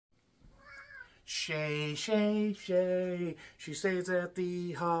Shay, Shay, Shay, she stays at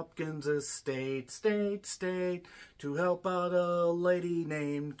the Hopkins estate, state, to help out a lady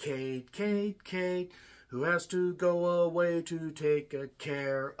named Kate, who has to go away to take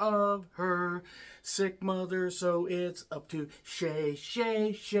care of her sick mother, so it's up to Shay.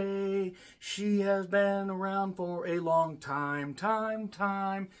 She has been around for a long time,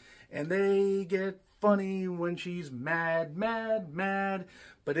 and they get funny when she's mad.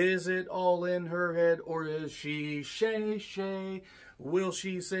 But is it all in her head, or is she Shay? Will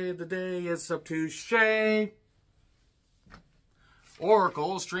she save the day? It's up to Shay.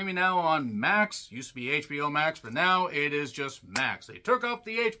 Oracle, streaming now on Max. Used to be HBO Max, but now it is just Max. They took off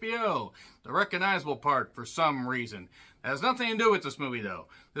the HBO, the recognizable part, for some reason. That has nothing to do with this movie, though.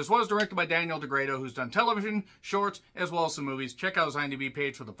 This was directed by Daniel DeGrado, who's done television, shorts, as well as some movies. Check out his IMDb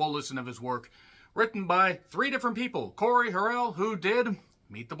page for the full list of his work. Written by 3 different people. Corey Harrell, who did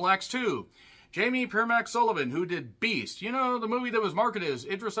Meet the Blacks 2. Jamie Piermack Sullivan, who did Beast. You know, the movie that was marketed as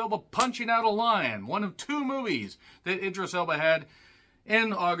Idris Elba punching out a lion. One of 2 movies that Idris Elba had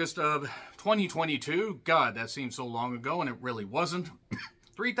in August of 2022. God, that seems so long ago, and it really wasn't.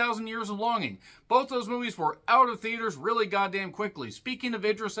 3,000 Years of Longing. Both those movies were out of theaters really goddamn quickly. Speaking of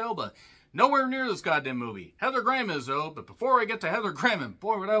Idris Elba, nowhere near this goddamn movie. Heather Graham is, though, but before I get to Heather Graham, and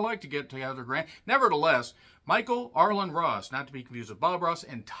boy, would I like to get to Heather Graham. Nevertheless, Michael Arlen Ross, not to be confused with Bob Ross,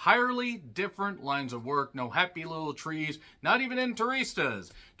 entirely different lines of work. No Happy Little Trees, not even in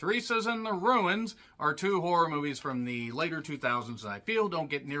Teresa's. Teresa's and the Ruins are 2 horror movies from the later 2000s that I feel don't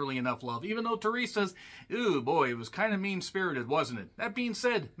get nearly enough love, even though Teresa's, ooh boy, it was kind of mean-spirited, wasn't it? That being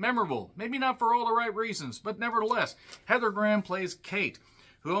said, memorable. Maybe not for all the right reasons, but nevertheless, Heather Graham plays Kate,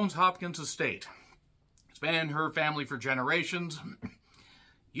 who owns Hopkins Estate. It's been in her family for generations.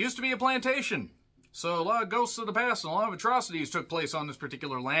 Used to be a plantation. So a lot of ghosts of the past and a lot of atrocities took place on this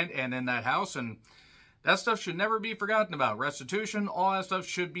particular land and in that house. And that stuff should never be forgotten about. Restitution, all that stuff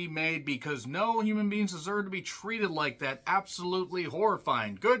should be made because no human beings deserve to be treated like that. Absolutely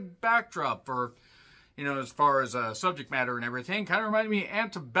horrifying. Good backdrop for, you know, as far as subject matter and everything. Kind of reminded me of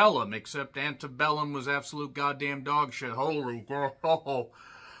Antebellum, except Antebellum was absolute goddamn dog shit. Holy cow.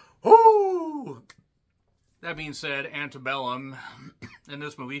 Whoo! That being said, Antebellum and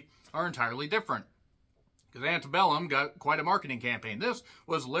this movie are entirely different. Because Antebellum got quite a marketing campaign. This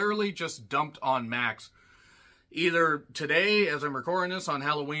was literally just dumped on Max. Either today, as I'm recording this, on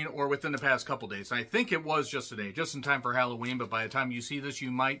Halloween, or within the past couple days. And I think it was just today, just in time for Halloween. But by the time you see this,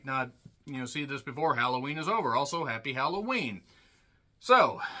 you might not, see this before Halloween is over. Also, happy Halloween.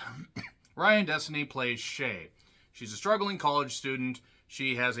 So, Ryan Destiny plays Shay. She's a struggling college student.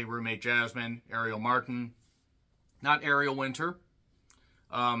 She has a roommate, Jasmine, Ariel Martin. Not Ariel Winter.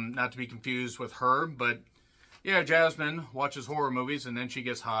 Not to be confused with her, but yeah, Jasmine watches horror movies, and then she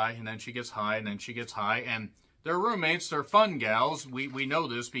gets high, and then she gets high, and then she gets high, and they're roommates, they're fun gals. We know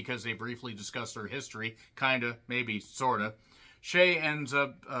this because they briefly discussed their history, kinda, maybe, sorta. Shay ends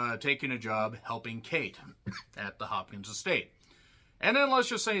up taking a job helping Kate at the Hopkins estate. And then let's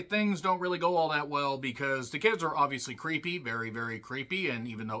just say things don't really go all that well because the kids are obviously creepy, very, very creepy, and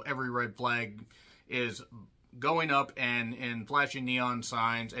even though every red flag is going up and flashing neon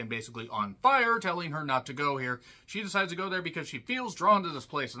signs and basically on fire, telling her not to go here, she decides to go there because she feels drawn to this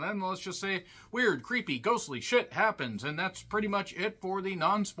place. And then let's just say weird, creepy, ghostly shit happens. And that's pretty much it for the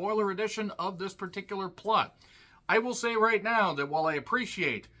non-spoiler edition of this particular plot. I will say right now that while I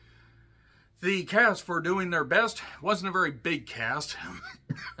appreciate the cast for doing their best, it wasn't a very big cast.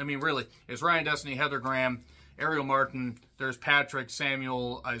 I mean, really, it's Ryan Destiny, Heather Graham, Ariel Martin, there's Patrick,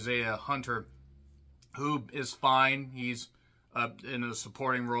 Samuel, Isaiah Hunter, who is fine. He's in a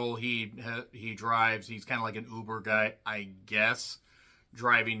supporting role. He drives. He's kind of like an Uber guy, I guess,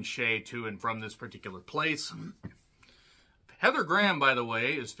 driving Shay to and from this particular place. Heather Graham, by the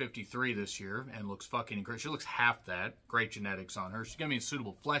way, is 53 this year and looks fucking incredible. She looks half that. Great genetics on her. She's going to be in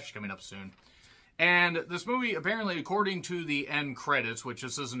Suitable Flesh coming up soon. And this movie, apparently, according to the end credits, which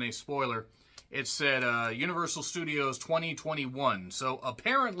this isn't a spoiler, it said Universal Studios 2021. So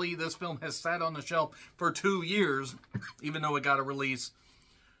apparently this film has sat on the shelf for 2 years, even though it got a release.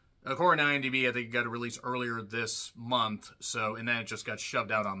 According to IMDb, I think it got a release earlier this month. So, and then it just got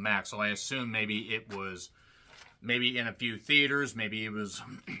shoved out on Max. So I assume maybe it was in a few theaters. Maybe it was,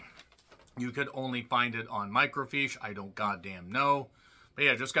 you could only find it on microfiche. I don't goddamn know. But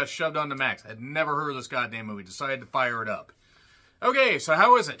yeah, it just got shoved onto Max. I'd never heard of this goddamn movie. Decided to fire it up. Okay, so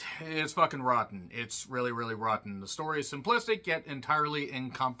how is it? It's fucking rotten. It's really, really rotten. The story is simplistic, yet entirely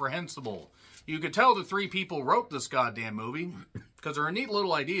incomprehensible. You could tell the three people wrote this goddamn movie because there are neat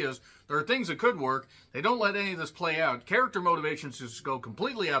little ideas. There are things that could work. They don't let any of this play out. Character motivations just go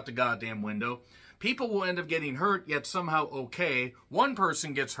completely out the goddamn window. People will end up getting hurt, yet somehow okay. One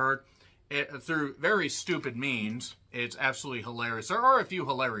person gets hurt through very stupid means. It's absolutely hilarious. There are a few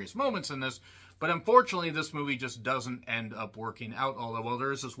hilarious moments in this, but unfortunately, this movie just doesn't end up working out all that well.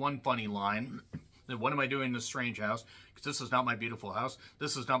 There is this one funny line. What am I doing in this strange house? Because this is not my beautiful house.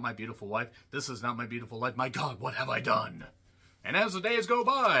 This is not my beautiful wife. This is not my beautiful life. My God, what have I done? And as the days go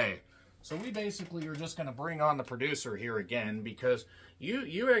by. So we basically are just going to bring on the producer here again, because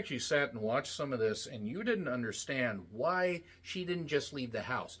you actually sat and watched some of this and you didn't understand why she didn't just leave the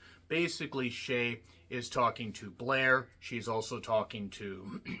house. Basically, Shay is talking to Blair. She's also talking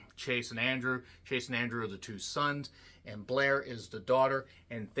to Chase and Andrew. Chase and Andrew are the two sons, and Blair is the daughter,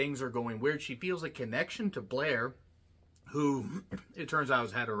 and things are going weird. She feels a connection to Blair, who, it turns out,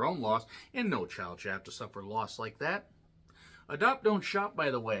 has had her own loss, and no child should have to suffer loss like that. Adopt, don't shop, by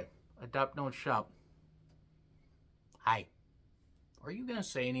the way. Adopt, don't shop. Hi. Are you going to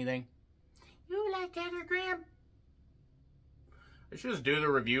say anything? You like Heather Graham? I should just do the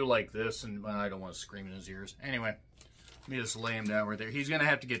review like this, and well, I don't want to scream in his ears. Anyway, let me just lay him down right there. He's going to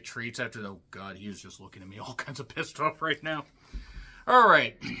have to get treats after the... Oh, God, he's just looking at me all kinds of pissed off right now. All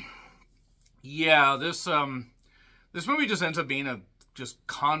right. Yeah, this movie just ends up being a just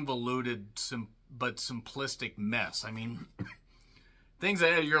convoluted but simplistic mess. I mean... Things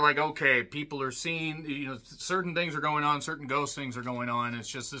that you're like, okay, people are seeing, you know, certain things are going on, certain ghost things are going on. It's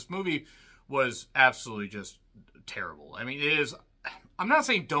just, this movie was absolutely just terrible. I mean, it is, I'm not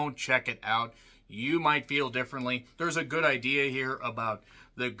saying don't check it out. You might feel differently. There's a good idea here about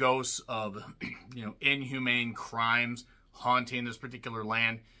the ghosts of, you know, inhumane crimes haunting this particular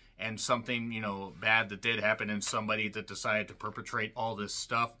land, and something, you know, bad that did happen in somebody that decided to perpetrate all this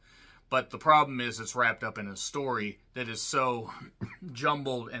stuff. But the problem is it's wrapped up in a story that is so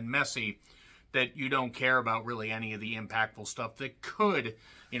jumbled and messy that you don't care about really any of the impactful stuff that could,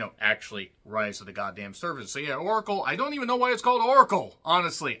 you know, actually rise to the goddamn surface. So yeah, Oracle, I don't even know why it's called Oracle,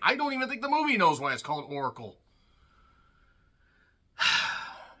 honestly. I don't even think the movie knows why it's called Oracle.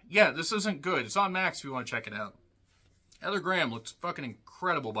 Yeah, this isn't good. It's on Max if you want to check it out. Heather Graham looks fucking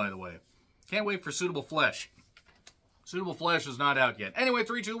incredible, by the way. Can't wait for Suitable Flesh. Suitable Flesh is not out yet. Anyway,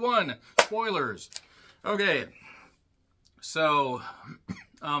 3, 2, 1. Spoilers. Okay. So,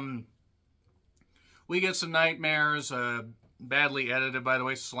 we get some nightmares. Badly edited, by the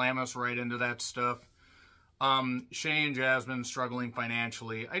way. Slam us right into that stuff. Shay and Jasmine struggling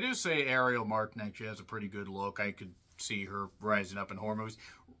financially. I do say Ariel Martin actually has a pretty good look. I could see her rising up in horror movies.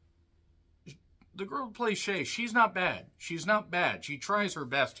 The girl who plays Shay, she's not bad. She's not bad. She tries her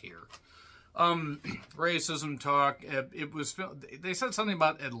best here. Racism talk. It was they said something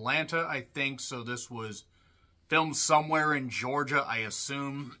about Atlanta, I think, so this was filmed somewhere in Georgia, I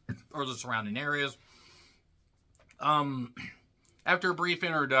assume, or the surrounding areas. After a brief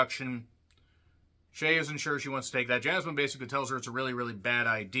introduction, Shay isn't sure she wants to take that. Jasmine basically tells her it's a really, really bad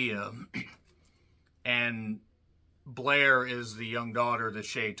idea. And Blair is the young daughter that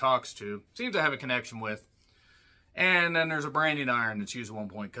Shay talks to, seems to have a connection with. And then there's a branding iron that's used at one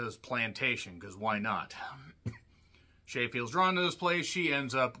point because plantation, because why not? Shay feels drawn to this place. She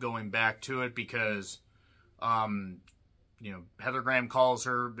ends up going back to it because, you know, Heather Graham calls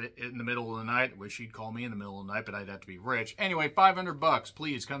her in the middle of the night. I wish she'd call me in the middle of the night, but I'd have to be rich. Anyway, $500,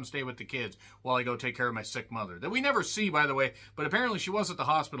 please come stay with the kids while I go take care of my sick mother. That we never see, by the way, but apparently she was at the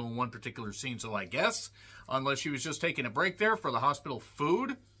hospital in one particular scene, so I guess, unless she was just taking a break there for the hospital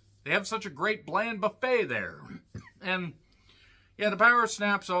food, they have such a great bland buffet there. And, yeah, the power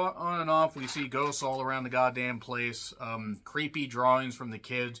snaps on and off. We see ghosts all around the goddamn place. Creepy drawings from the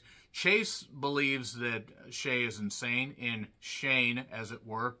kids. Chase believes that Shay is insane, in Shane, as it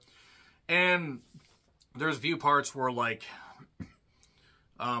were. And there's a few parts where, like,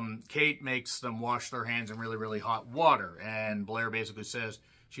 Kate makes them wash their hands in really, really hot water. And Blair basically says,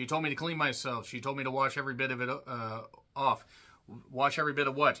 she told me to clean myself. She told me to wash every bit of it off. Watch every bit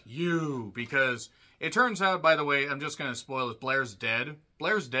of what? You. Because it turns out, by the way, I'm just going to spoil it, Blair's dead.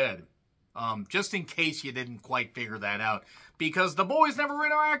 Blair's dead. Just in case you didn't quite figure that out. Because the boys never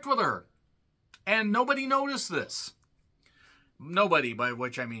interact with her. And nobody noticed this. Nobody, by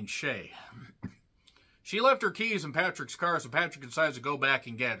which I mean Shay. She left her keys in Patrick's car, so Patrick decides to go back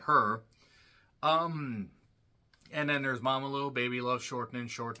and get her. And then there's Mama Little, Baby Love, Shortening,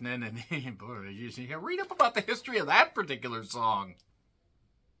 and boy, you can read up about the history of that particular song.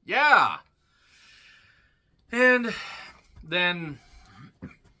 Yeah. And then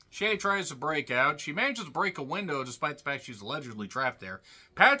Shay tries to break out. She manages to break a window despite the fact she's allegedly trapped there.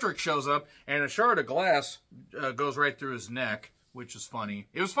 Patrick shows up, and a shard of glass goes right through his neck, which is funny.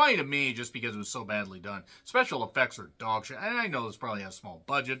 It was funny to me just because it was so badly done. Special effects are dog shit. And I know this probably has a small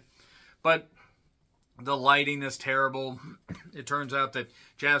budget, but the lighting is terrible. It turns out that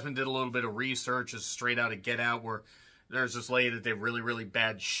Jasmine did a little bit of research, just straight out of Get Out, where there's this lady that did really, really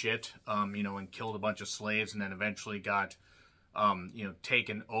bad shit, and killed a bunch of slaves, and then eventually got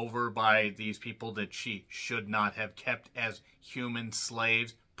taken over by these people that she should not have kept as human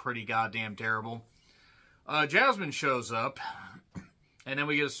slaves. Pretty goddamn terrible. Jasmine shows up, and then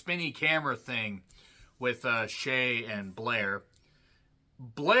we get a spinny camera thing with Shay and Blair.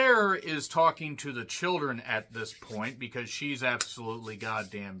 Blair is talking to the children at this point because she's absolutely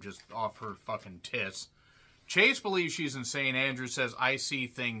goddamn just off her fucking tits. Chase believes she's insane. Andrew says, I see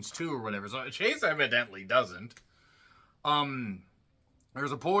things too, or whatever. So Chase evidently doesn't.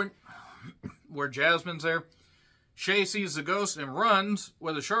 There's a point where Jasmine's there. Shay sees the ghost and runs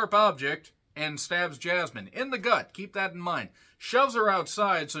with a sharp object and stabs Jasmine in the gut. Keep that in mind. Shoves her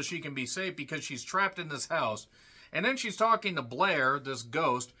outside so she can be safe because she's trapped in this house. And then she's talking to Blair, this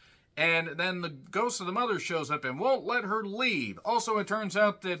ghost, and then the ghost of the mother shows up and won't let her leave. Also, it turns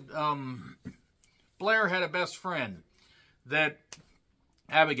out that Blair had a best friend, that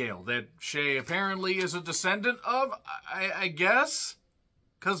Abigail, that Shay apparently is a descendant of, I guess,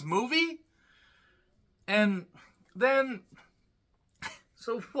 because movie? And then,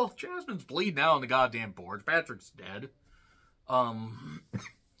 so, well, Jasmine's bleeding out on the goddamn porch. Patrick's dead.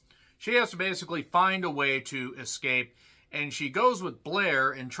 She has to basically find a way to escape, and she goes with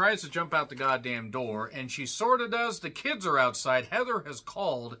Blair and tries to jump out the goddamn door, and she sort of does. The kids are outside. Heather has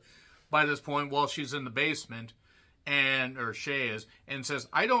called by this point while she's in the basement, or Shay is, and says,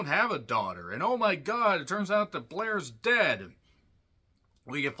 I don't have a daughter. And oh my god, it turns out that Blair's dead.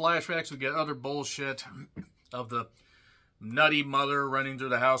 We get flashbacks, we get other bullshit of the nutty mother running through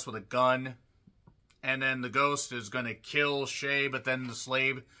the house with a gun. And then the ghost is going to kill Shay, but then the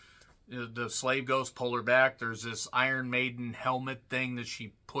slave ghost pull her back. There's this Iron Maiden helmet thing that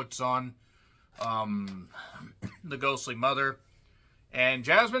she puts on the ghostly mother. And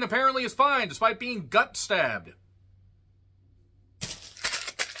Jasmine apparently is fine, despite being gut stabbed.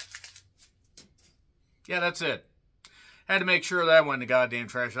 Yeah, that's it. Had to make sure that went in the goddamn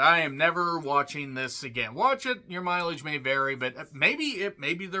trash. I am never watching this again. Watch it. Your mileage may vary, but maybe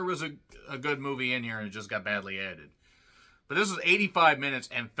there was a good movie in here and it just got badly edited. But this was 85 minutes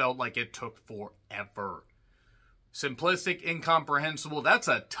and felt like it took forever. Simplistic, incomprehensible. That's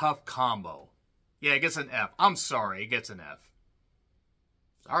a tough combo. Yeah, it gets an F. I'm sorry, it gets an F.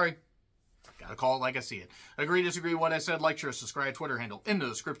 Sorry. Gotta call it like I see it. Agree, disagree, what I said, like, share, subscribe, Twitter handle in the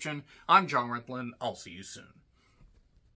description. I'm John Rentlin. I'll see you soon.